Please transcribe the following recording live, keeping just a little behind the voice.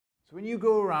So when you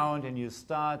go around and you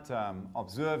start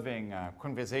observing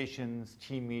conversations,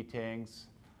 team meetings,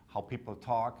 how people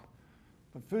talk,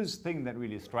 the first thing that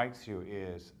really strikes you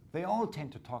is they all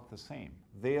tend to talk the same.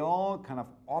 They all kind of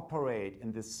operate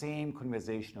in the same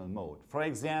conversational mode. For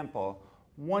example,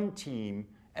 one team,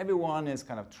 everyone is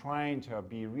kind of trying to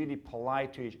be really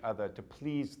polite to each other to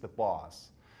please the boss.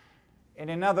 In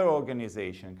another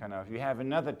organization, you have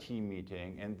another team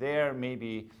meeting, and there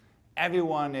maybe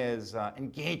everyone is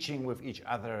engaging with each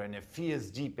other in a fierce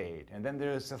debate. And then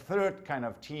there's a third kind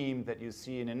of team that you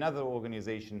see in another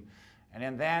organization. And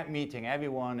in that meeting,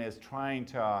 everyone is trying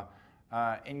to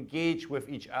engage with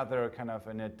each other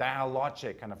in a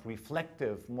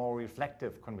dialogic, more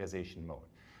reflective conversation mode.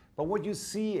 But what you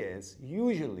see is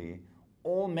usually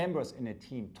all members in a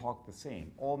team talk the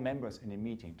same. All members in a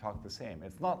meeting talk the same.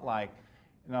 It's not like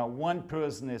one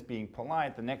person is being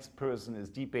polite, the next person is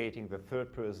debating, the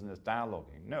third person is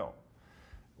dialoguing. No.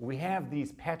 We have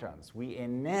these patterns. We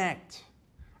enact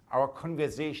our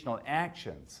conversational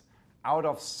actions out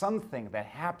of something that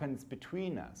happens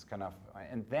between us,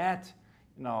 and that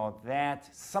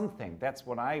something, that's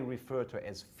what I refer to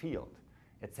as field.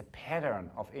 It's a pattern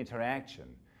of interaction.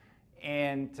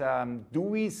 And do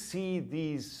we see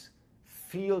these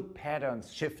field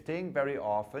patterns shifting very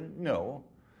often? No.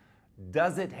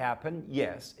 Does it happen?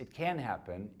 Yes, it can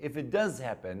happen. If it does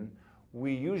happen,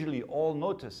 we usually all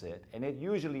notice it, and it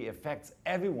usually affects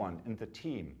everyone in the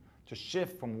team to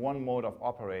shift from one mode of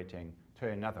operating to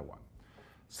another one.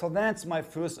 So that's my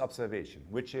first observation,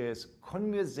 which is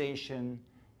conversation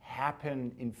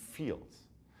happen in fields.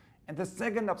 And the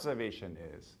second observation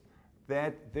is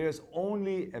that there's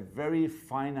only a very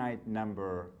finite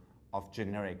number of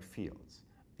generic fields.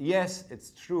 Yes,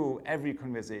 it's true, every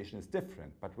conversation is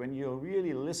different, but when you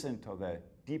really listen to the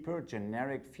deeper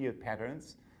generic field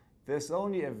patterns, there's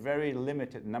only a very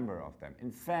limited number of them. In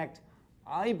fact,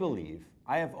 I believe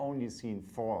I have only seen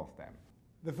 4 of them.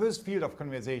 The first field of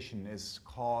conversation is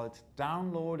called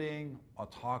downloading or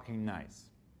talking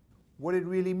nice. What it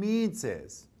really means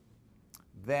is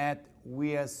that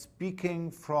we are speaking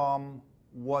from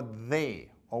what they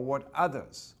or what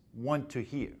others want to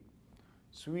hear.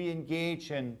 So we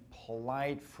engage in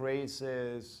polite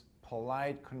phrases,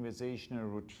 polite conversational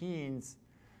routines,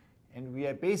 and we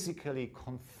are basically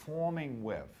conforming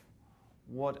with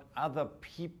what other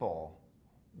people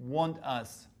want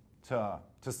us to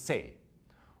say.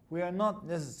 We are not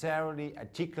necessarily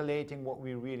articulating what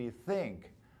we really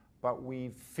think, but we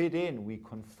fit in, we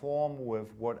conform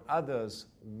with what others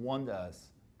want us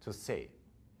to say.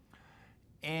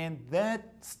 And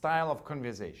that style of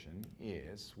conversation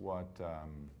is what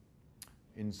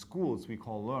in schools we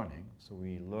call learning. So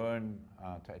we learn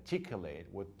to articulate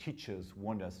what teachers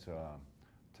want us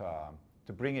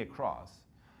to bring across.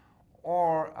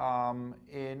 Or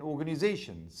in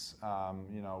organizations,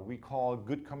 we call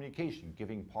good communication,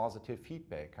 giving positive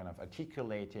feedback,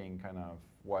 articulating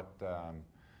what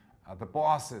the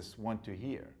bosses want to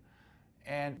hear.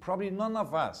 And probably none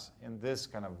of us in this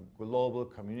global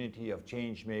community of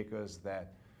change makers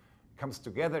that comes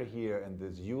together here in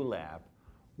this U.Lab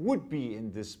would be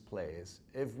in this place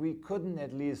if we couldn't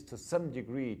at least to some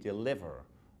degree deliver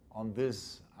on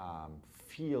this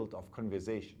field of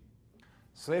conversation.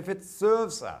 So if it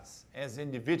serves us as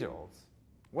individuals,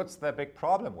 what's the big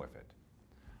problem with it?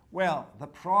 Well, the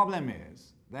problem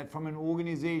is that from an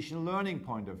organizational learning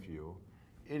point of view,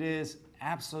 it is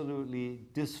absolutely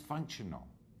dysfunctional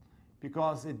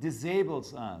because it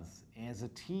disables us as a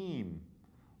team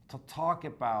to talk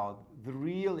about the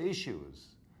real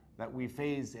issues that we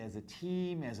face as a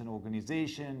team, as an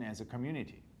organization, as a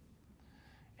community.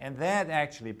 And that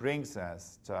actually brings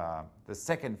us to the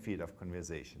second field of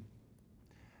conversation,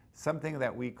 something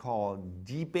that we call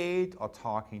debate or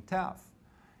talking tough,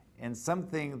 and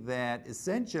something that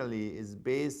essentially is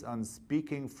based on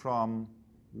speaking from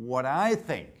what I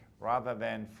think rather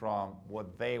than from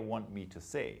what they want me to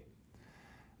say.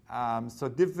 So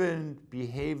different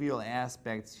behavioral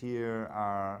aspects here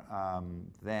are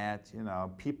that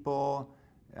people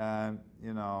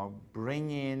bring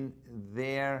in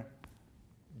their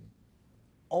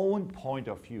own point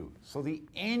of view. So the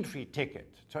entry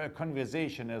ticket to a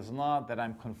conversation is not that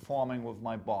I'm conforming with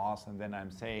my boss and then I'm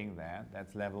saying that.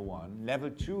 That's level 1. Level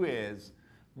 2 is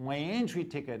my entry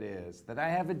ticket is that I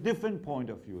have a different point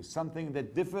of view, something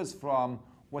that differs from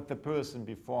what the person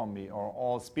before me or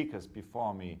all speakers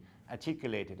before me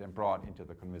articulated and brought into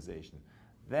the conversation.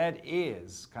 That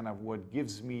is what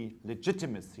gives me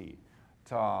legitimacy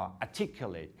to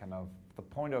articulate the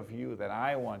point of view that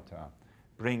I want to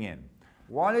bring in.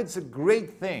 While it's a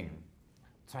great thing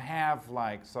to have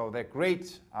that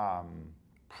great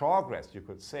progress, you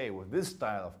could say, with this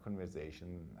style of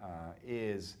conversation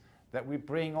is that we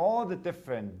bring all the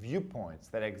different viewpoints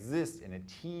that exist in a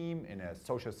team, in a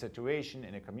social situation,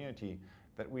 in a community,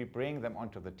 that we bring them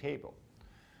onto the table.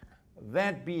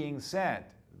 That being said,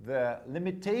 the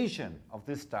limitation of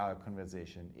this style of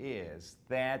conversation is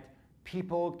that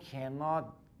people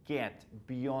cannot get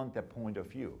beyond their point of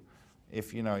view.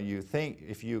 If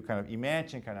you kind of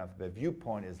imagine kind of the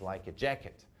viewpoint is like a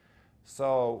jacket.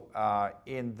 So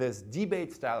in this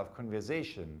debate style of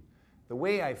conversation, the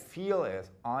way I feel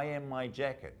is I am my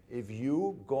jacket. If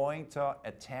you're going to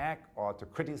attack or to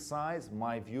criticize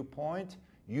my viewpoint,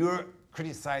 you're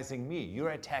criticizing me,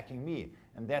 you're attacking me.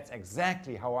 And that's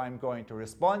exactly how I'm going to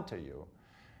respond to you,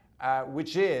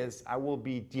 which is I will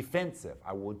be defensive.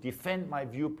 I will defend my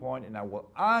viewpoint and I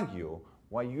will argue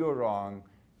why you're wrong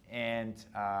and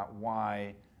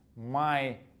why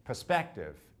my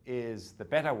perspective is the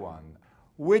better one,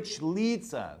 which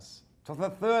leads us to the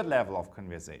third level of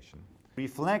conversation,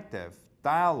 reflective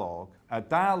dialogue, a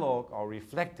dialogue or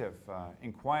reflective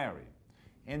inquiry.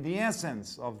 And the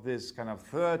essence of this kind of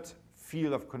third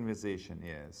field of conversation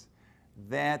is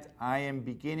that I am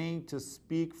beginning to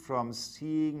speak from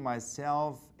seeing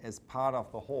myself as part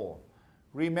of the whole.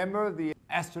 Remember the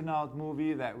astronaut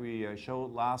movie that we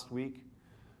showed last week?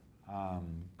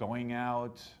 Going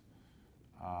out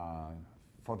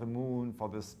for the moon, for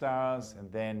the stars,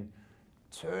 and then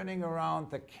turning around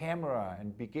the camera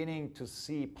and beginning to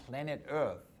see planet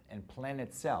Earth and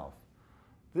planet Self.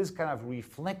 This kind of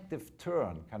reflective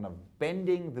turn, kind of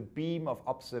bending the beam of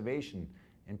observation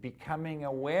and becoming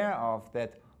aware of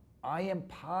that I am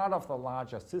part of the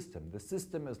larger system. The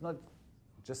system is not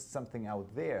just something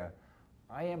out there.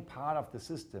 I am part of the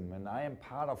system and I am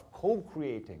part of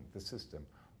co-creating the system,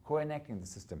 co-enacting the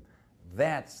system.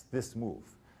 That's this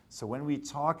move. So when we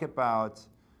talk about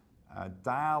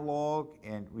dialogue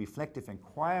and reflective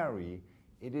inquiry,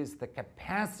 it is the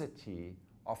capacity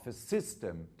of a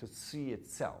system to see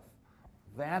itself.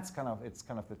 It's kind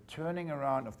of the turning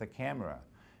around of the camera.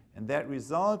 And that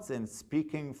results in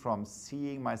speaking from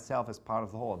seeing myself as part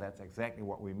of the whole. That's exactly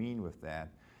what we mean with that.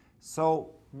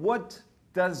 So what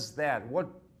does that, what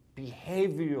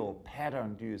behavioral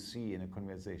pattern do you see in a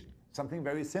conversation? Something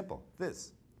very simple,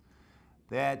 this.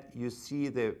 That you see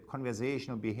the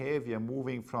conversational behavior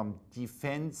moving from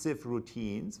defensive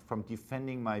routines, from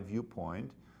defending my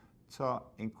viewpoint, to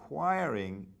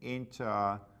inquiring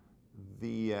into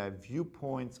the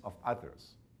viewpoints of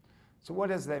others. So what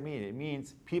does that mean? It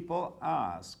means people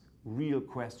ask real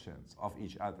questions of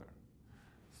each other.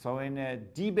 So in a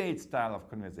debate style of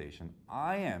conversation,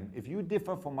 if you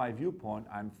differ from my viewpoint,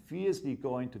 I'm fiercely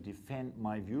going to defend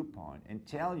my viewpoint and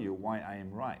tell you why I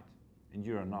am right and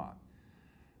you're not.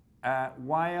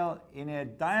 While in a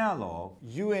dialogue,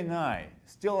 you and I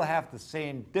still have the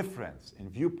same difference in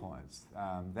viewpoints.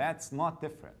 That's not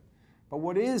different. But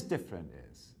what is different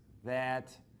is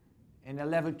that in a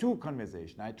level 2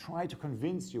 conversation, I try to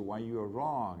convince you why you are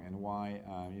wrong and why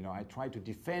I try to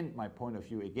defend my point of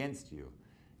view against you.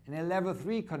 In a level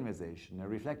 3 conversation, a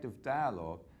reflective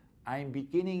dialogue, I'm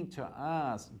beginning to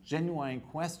ask genuine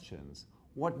questions.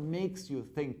 What makes you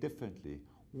think differently?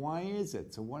 Why is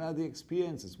it? So what are the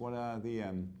experiences? What are the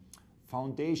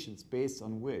foundations based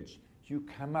on which you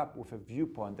come up with a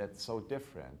viewpoint that's so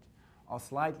different or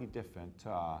slightly different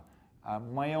to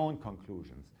my own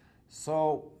conclusions?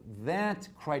 So that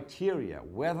criteria,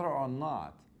 whether or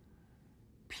not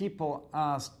people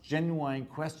ask genuine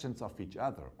questions of each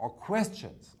other or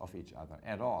questions of each other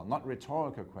at all, not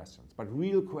rhetorical questions, but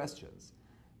real questions,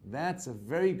 that's a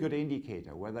very good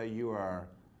indicator whether you are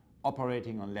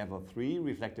operating on level 3,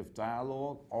 reflective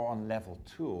dialogue, or on level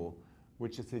 2,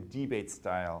 which is a debate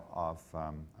style of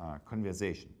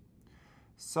conversation.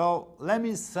 So let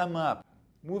me sum up.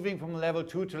 Moving from level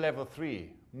 2 to level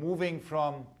 3, moving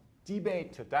from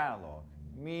debate to dialogue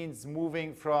means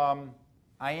moving from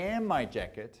I am my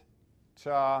jacket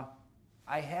to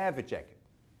I have a jacket.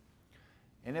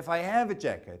 And if I have a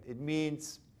jacket, it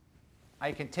means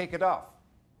I can take it off.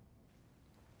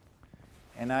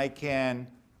 And I can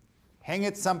hang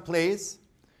it someplace,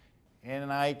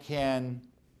 and I can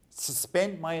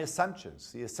suspend my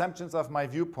assumptions, the assumptions of my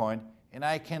viewpoint, and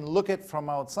I can look at it from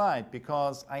outside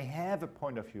because I have a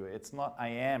point of view. It's not I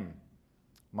am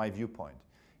my viewpoint.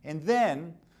 And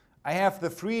then I have the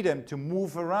freedom to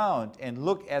move around and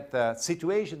look at the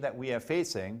situation that we are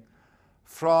facing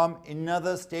from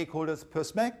another stakeholder's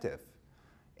perspective.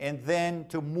 And then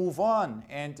to move on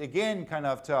and again kind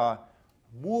of to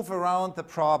move around the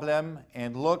problem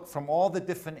and look from all the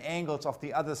different angles of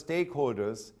the other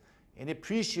stakeholders and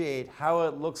appreciate how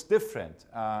it looks different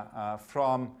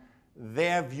from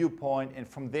their viewpoint and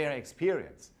from their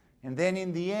experience. And then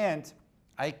in the end,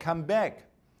 I come back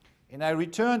and I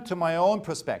return to my own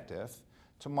perspective,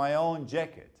 to my own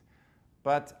jacket.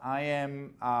 But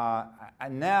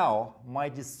now my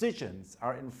decisions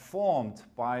are informed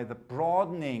by the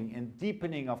broadening and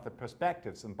deepening of the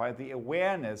perspectives and by the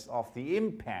awareness of the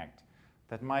impact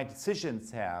that my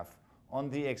decisions have on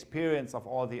the experience of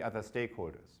all the other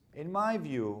stakeholders. In my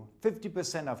view,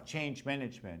 50% of change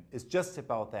management is just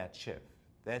about that shift.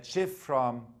 That shift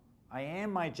from I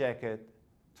am my jacket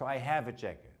to I have a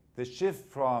jacket. The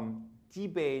shift from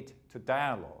debate to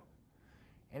dialogue.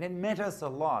 And it matters a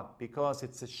lot because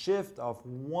it's a shift of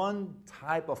one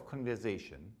type of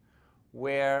conversation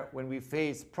where when we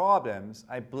face problems,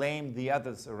 I blame the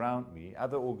others around me,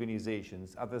 other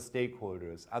organizations, other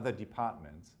stakeholders, other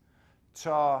departments,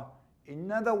 to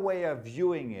another way of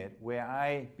viewing it where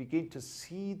I begin to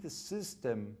see the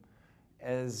system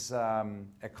as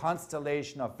a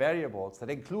constellation of variables that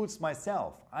includes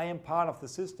myself. I am part of the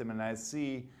system and I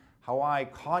see how I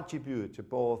contribute to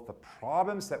both the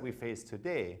problems that we face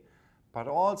today, but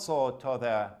also to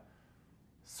the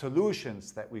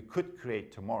solutions that we could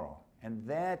create tomorrow. And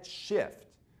that shift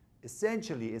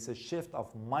essentially is a shift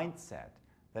of mindset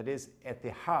that is at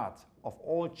the heart of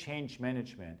all change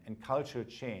management and cultural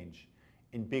change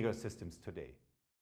in bigger systems today.